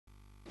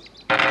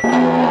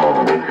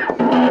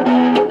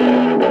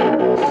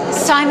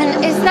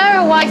Simon, is there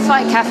a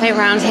Wi-Fi cafe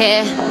around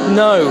here?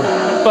 No,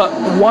 but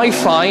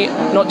Wi-Fi,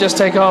 not just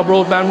take our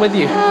broadband with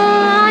you.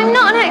 I'm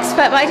not an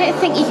expert, but I don't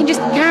think you can just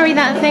carry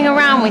that thing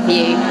around with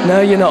you.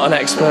 No, you're not an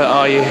expert,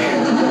 are you?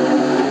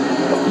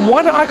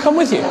 Why don't I come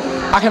with you?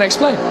 I can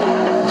explain.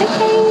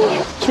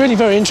 Okay. It's really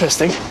very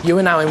interesting. You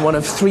are now in one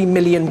of 3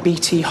 million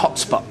BT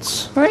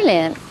hotspots.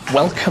 Brilliant.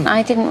 Welcome.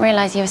 I didn't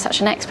realise you were such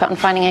an expert on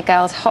finding a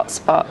girl's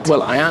hotspot.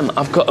 Well, I am.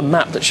 I've got a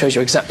map that shows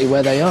you exactly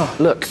where they are.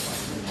 Look.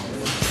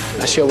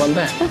 That's your one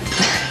there.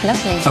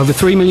 Lovely. Over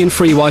 3 million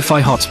free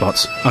Wi-Fi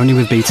hotspots, only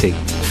with BT.